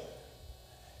him.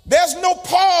 There's no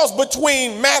pause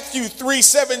between Matthew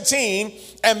 3:17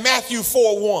 and Matthew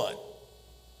 4:1.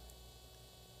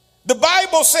 The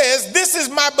Bible says, "This is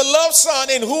my beloved Son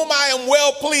in whom I am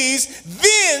well pleased."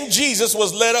 Then Jesus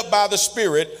was led up by the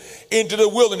Spirit into the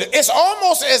wilderness. It's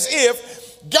almost as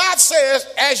if God says,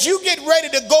 as you get ready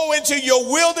to go into your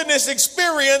wilderness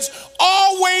experience,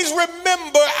 always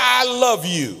remember I love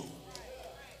you.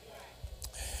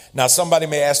 Now, somebody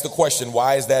may ask the question,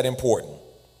 why is that important?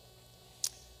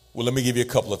 Well, let me give you a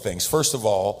couple of things. First of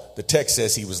all, the text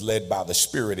says he was led by the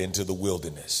Spirit into the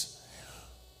wilderness.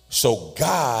 So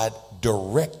God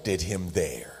directed him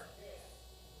there,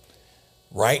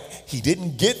 right? He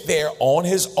didn't get there on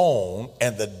his own,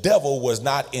 and the devil was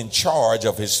not in charge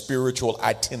of his spiritual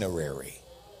itinerary.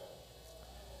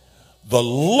 The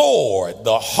Lord,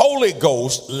 the Holy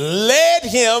Ghost, led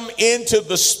him into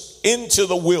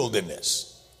the wilderness.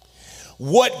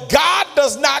 What God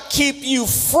does not keep you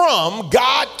from,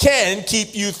 God can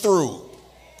keep you through.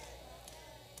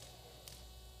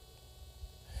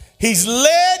 He's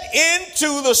led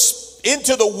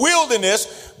into the wilderness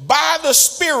by the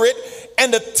Spirit,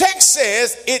 and the text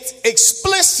says it's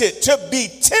explicit, to be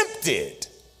tempted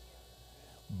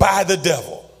by the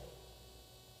devil.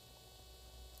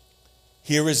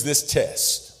 Here is this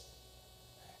test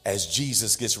as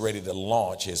Jesus gets ready to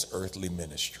launch his earthly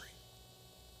ministry.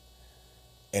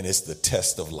 And it's the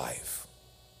test of life.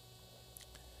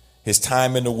 His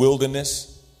time in the wilderness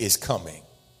is coming.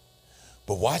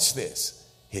 But watch this.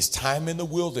 His time in the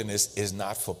wilderness is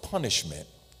not for punishment.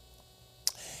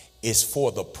 It's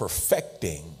for the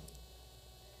perfecting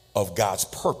of God's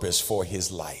purpose for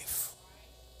his life.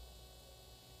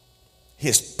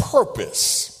 His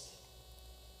purpose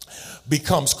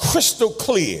becomes crystal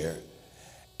clear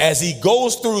as he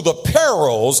goes through the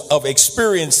perils of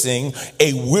experiencing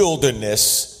a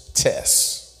wilderness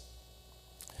test.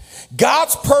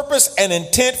 God's purpose and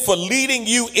intent for leading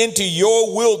you into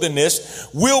your wilderness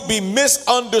will be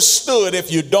misunderstood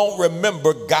if you don't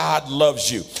remember God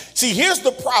loves you. See, here's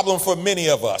the problem for many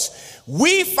of us.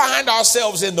 We find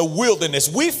ourselves in the wilderness.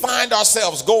 We find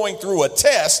ourselves going through a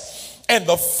test, and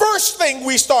the first thing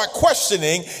we start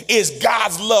questioning is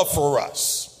God's love for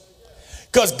us.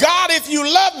 Because God, if you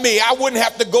love me, I wouldn't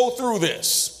have to go through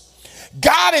this.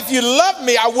 God, if you love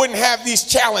me, I wouldn't have these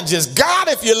challenges. God,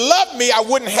 if you love me, I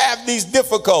wouldn't have these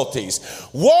difficulties.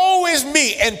 Woe is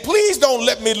me. And please don't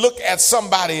let me look at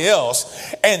somebody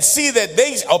else and see that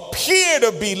they appear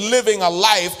to be living a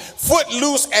life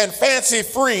footloose and fancy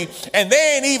free, and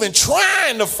they ain't even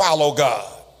trying to follow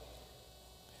God.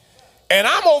 And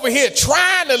I'm over here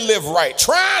trying to live right,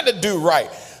 trying to do right,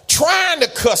 trying to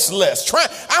cuss less.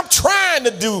 I'm trying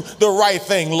to do the right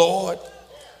thing, Lord.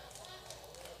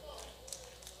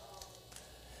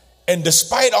 And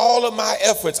despite all of my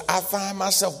efforts, I find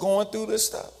myself going through this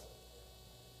stuff.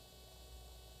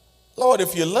 Lord,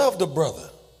 if you love the brother,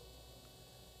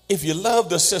 if you love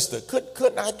the sister,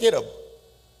 couldn't I get a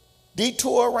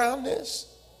detour around this?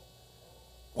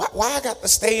 Why I got to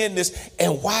stay in this?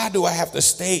 And why do I have to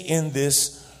stay in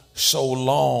this so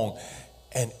long?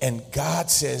 And God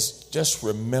says, just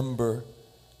remember,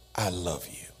 I love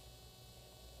you.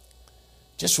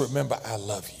 Just remember, I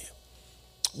love you.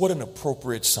 What an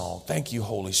appropriate song. Thank you,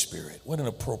 Holy Spirit. What an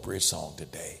appropriate song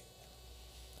today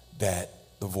that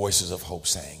the Voices of Hope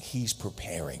sang. He's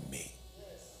preparing me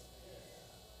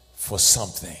for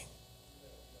something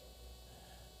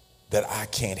that I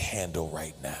can't handle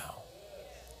right now.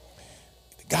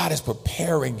 God is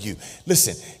preparing you.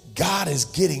 Listen, God is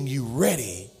getting you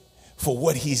ready for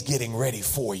what he's getting ready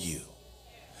for you.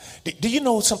 Do you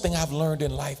know something I've learned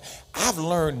in life? I've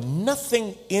learned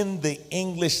nothing in the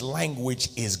English language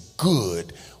is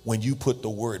good when you put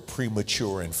the word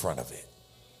premature in front of it.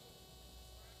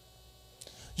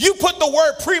 You put the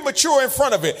word premature in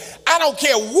front of it. I don't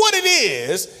care what it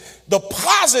is. The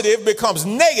positive becomes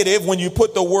negative when you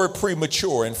put the word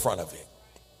premature in front of it.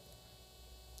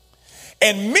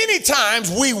 And many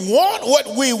times we want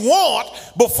what we want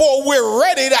before we're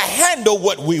ready to handle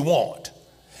what we want.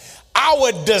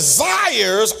 Our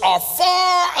desires are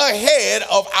far ahead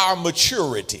of our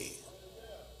maturity.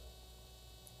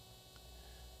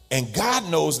 And God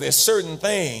knows there's certain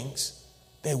things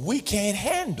that we can't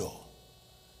handle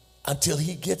until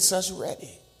he gets us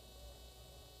ready.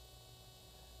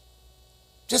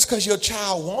 Just because your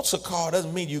child wants a car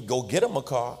doesn't mean you go get them a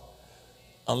car,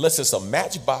 unless it's a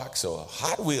Matchbox or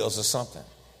Hot Wheels or something,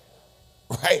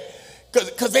 right?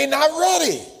 Because they're not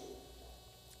ready.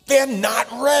 They're not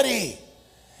ready.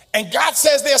 And God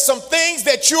says there's some things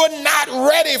that you're not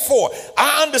ready for.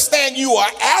 I understand you are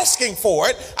asking for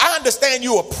it. I understand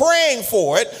you are praying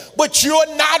for it, but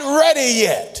you're not ready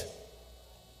yet.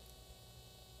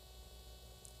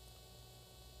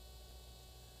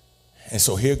 And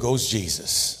so here goes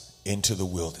Jesus into the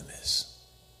wilderness.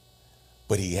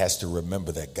 But he has to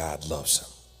remember that God loves him.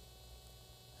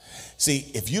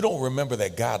 See, if you don't remember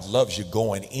that God loves you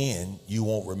going in, you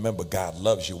won't remember God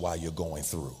loves you while you're going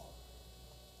through.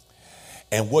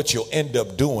 And what you'll end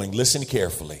up doing, listen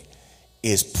carefully,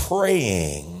 is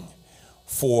praying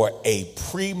for a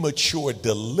premature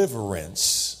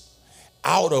deliverance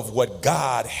out of what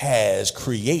God has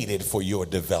created for your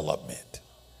development.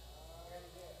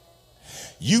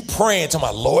 You praying to my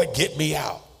Lord, get me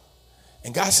out.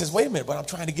 And God says, wait a minute, but I'm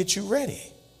trying to get you ready.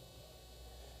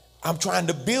 I'm trying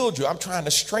to build you. I'm trying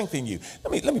to strengthen you.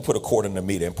 Let me put a quarter in the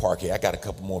meter and park here. I got a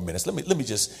couple more minutes. Let me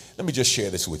just share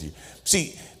this with you.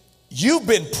 See, you've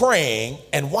been praying,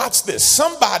 and watch this.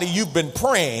 Somebody you've been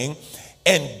praying,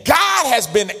 and God has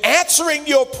been answering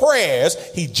your prayers.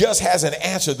 He just hasn't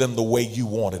answered them the way you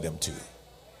wanted him to.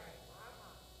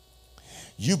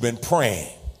 You've been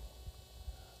praying,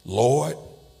 Lord,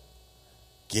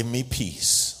 give me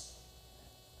peace.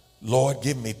 Lord,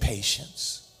 give me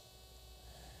patience.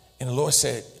 And the Lord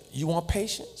said, you want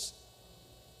patience?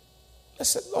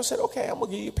 The Lord said, okay, I'm going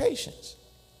to give you patience.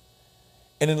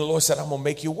 And then the Lord said, I'm going to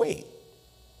make you wait.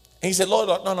 And he said, Lord,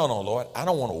 no, Lord, I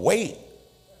don't want to wait.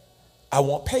 I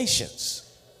want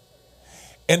patience.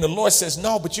 And the Lord says,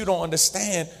 no, but you don't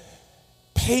understand.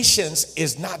 Patience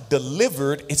is not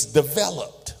delivered, it's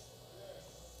developed.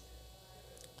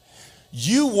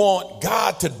 You want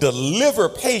God to deliver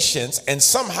patience, and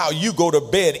somehow you go to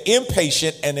bed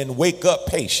impatient and then wake up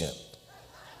patient.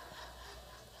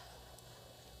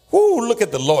 Whoo, look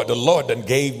at the Lord. The Lord done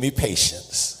gave me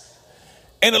patience.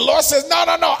 And the Lord says, no,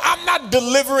 I'm not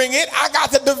delivering it. I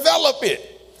got to develop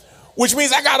it, which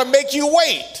means I got to make you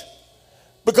wait,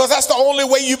 because that's the only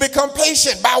way you become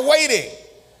patient, by waiting.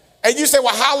 And you say,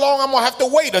 well, how long I'm going to have to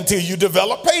wait? Until you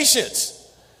develop patience.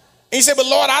 And you say, but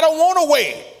Lord, I don't want to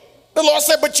wait. The Lord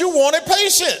said, but you wanted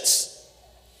patience.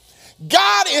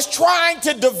 God is trying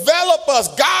to develop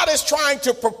us. God is trying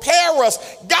to prepare us.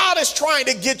 God is trying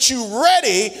to get you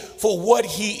ready for what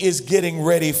he is getting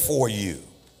ready for you.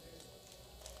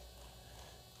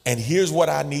 And here's what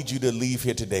I need you to leave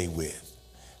here today with.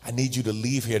 I need you to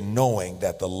leave here knowing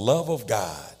that the love of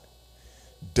God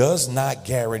does not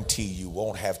guarantee you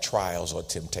won't have trials or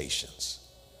temptations.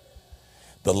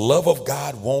 The love of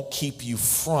God won't keep you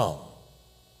from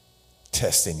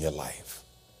testing your life,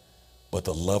 but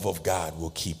the love of God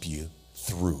will keep you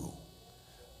through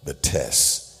the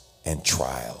tests and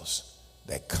trials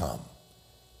that come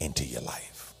into your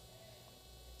life.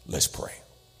 Let's pray.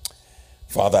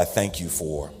 Father, I thank you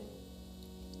for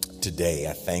today.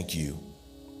 I thank you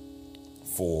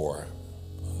for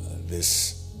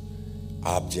this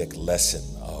object lesson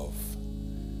of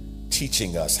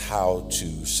teaching us how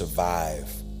to survive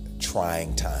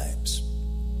trying times.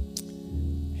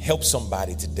 Help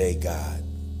somebody today, God,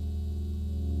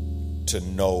 to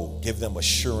know, give them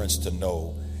assurance to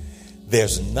know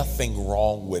there's nothing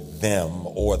wrong with them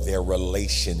or their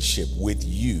relationship with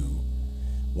you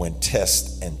when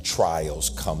tests and trials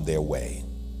come their way.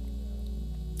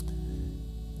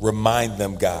 Remind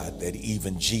them, God, that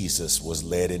even Jesus was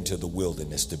led into the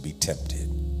wilderness to be tempted,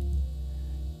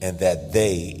 and that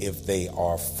they, if they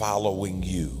are following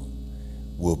you,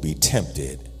 will be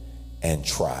tempted and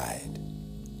tried.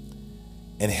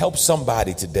 And help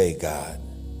somebody today, God,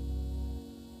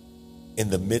 in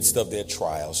the midst of their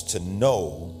trials, to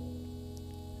know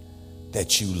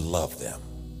that you love them.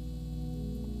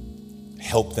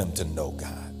 Help them to know,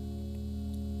 God,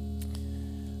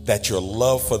 that your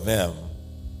love for them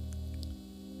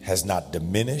has not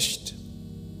diminished,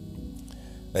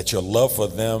 that your love for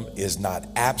them is not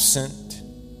absent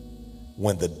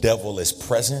when the devil is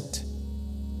present,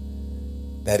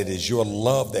 that it is your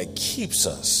love that keeps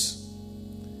us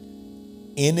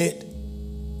in it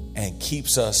and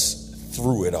keeps us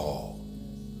through it all.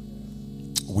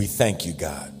 We thank you,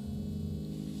 God.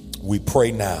 We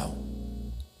pray now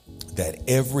that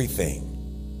everything,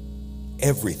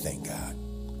 God,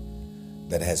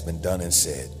 that has been done and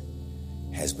said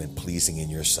has been pleasing in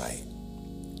your sight.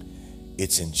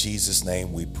 It's in Jesus'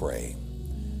 name we pray.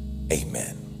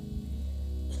 Amen.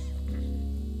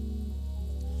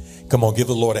 Come on, give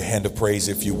the Lord a hand of praise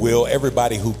if you will.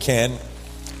 Everybody who can,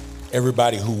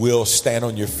 everybody who will, stand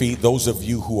on your feet. Those of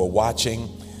you who are watching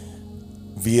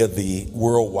via the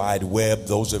World Wide Web,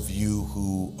 those of you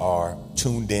who are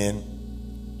tuned in,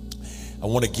 I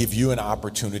want to give you an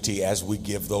opportunity, as we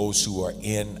give those who are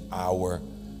in our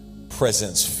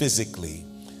presence physically,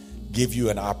 give you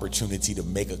an opportunity to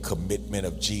make a commitment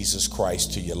of Jesus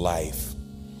Christ to your life.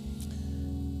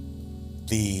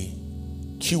 The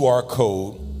QR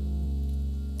code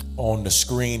on the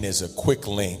screen is a quick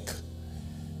link,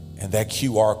 and that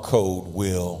QR code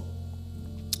will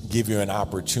give you an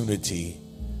opportunity,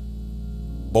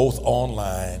 both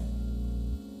online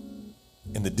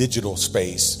in the digital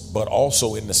space, but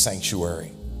also in the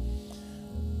sanctuary,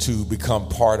 to become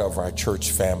part of our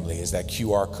church family. As that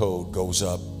QR code goes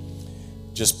up,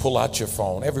 just pull out your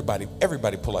phone. Everybody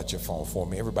pull out your phone for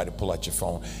me. Everybody pull out your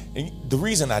phone. And the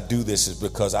reason I do this is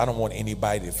because I don't want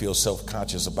anybody to feel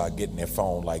self-conscious about getting their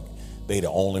phone like they the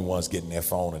only ones getting their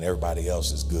phone and everybody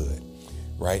else is good,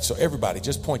 right? So everybody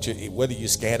just point your, whether you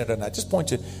scan it or not, just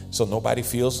point your, so nobody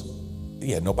feels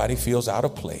out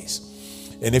of place.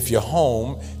 And if you're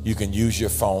home, you can use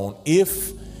your phone.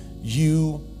 If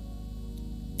you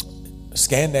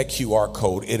scan that QR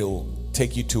code, it'll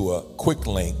take you to a quick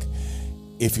link.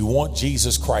 If you want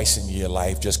Jesus Christ in your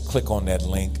life, just click on that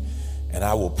link, and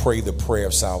I will pray the prayer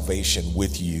of salvation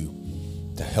with you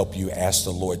to help you ask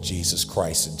the Lord Jesus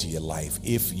Christ into your life.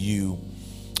 If you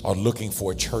are looking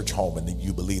for a church home and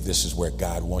you believe this is where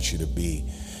God wants you to be,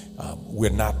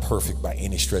 we're not perfect by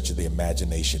any stretch of the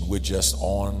imagination. We're just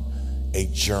on a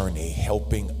journey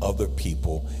helping other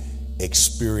people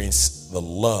experience the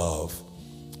love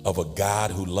of a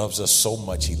God who loves us so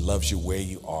much. He loves you where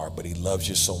you are, but he loves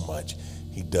you so much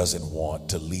he doesn't want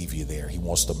to leave you there. He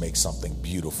wants to make something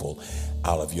beautiful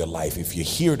out of your life. If you're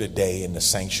here today in the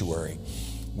sanctuary,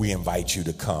 we invite you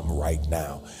to come right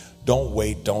now. Don't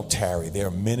wait, don't tarry. There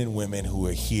are men and women who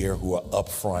are here, who are up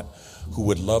front, who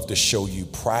would love to show you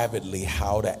privately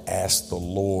how to ask the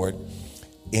Lord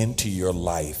into your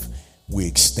life. We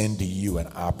extend to you an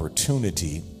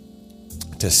opportunity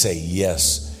to say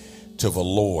yes to the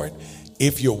Lord.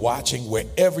 If you're watching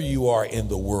wherever you are in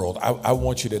the world, I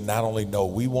want you to not only know,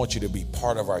 we want you to be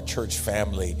part of our church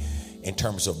family in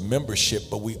terms of membership,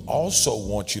 but we also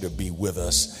want you to be with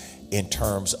us in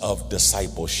terms of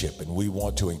discipleship. And we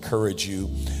want to encourage you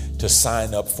to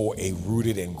sign up for a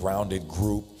Rooted and Grounded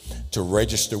group, to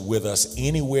register with us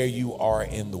anywhere you are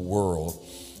in the world,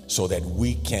 so that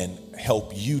we can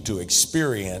help you to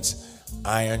experience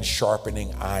iron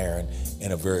sharpening iron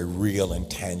in a very real and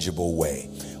tangible way.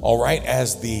 All right,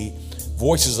 as the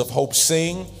Voices of Hope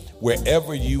sing,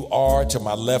 wherever you are, to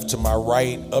my left, to my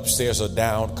right, upstairs or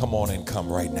down, come on and come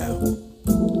right now.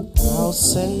 I'll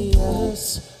say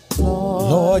yes,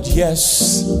 Lord,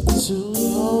 yes, to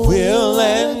your will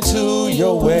and to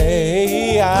your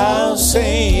way. I'll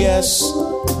say yes,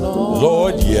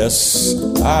 Lord, yes,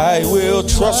 I will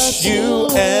trust you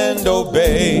and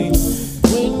obey.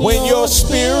 When your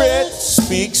spirit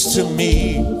speaks to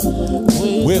me,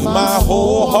 with my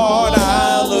whole heart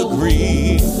I'll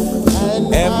agree,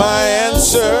 and my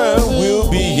answer will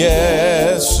be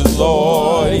yes,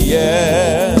 Lord,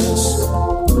 yes.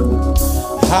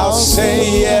 I'll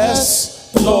say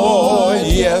yes, Lord,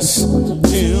 yes,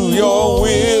 to your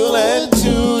will and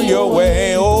to your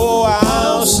way. Oh,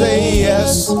 I'll say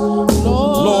yes,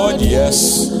 Lord,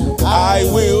 yes, I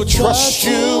will trust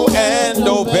you and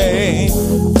obey.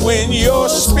 When your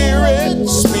spirit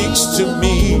speaks to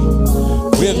me,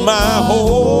 with my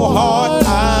whole heart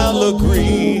I'll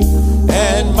agree,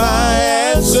 and my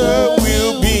answer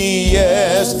will be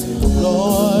yes,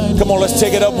 Lord. Come on, let's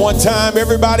take it up one time,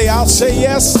 everybody. I'll say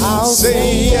yes. I'll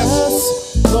say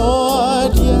yes,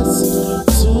 Lord,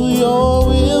 yes, to your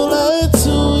will and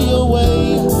to your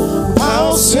way.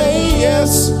 I'll say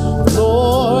yes,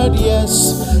 Lord,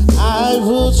 yes, I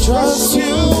will trust you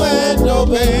and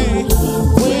obey.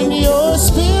 When your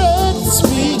spirit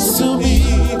speaks to me,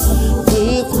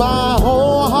 with my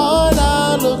whole heart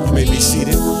I'll agree. You may be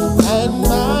seated.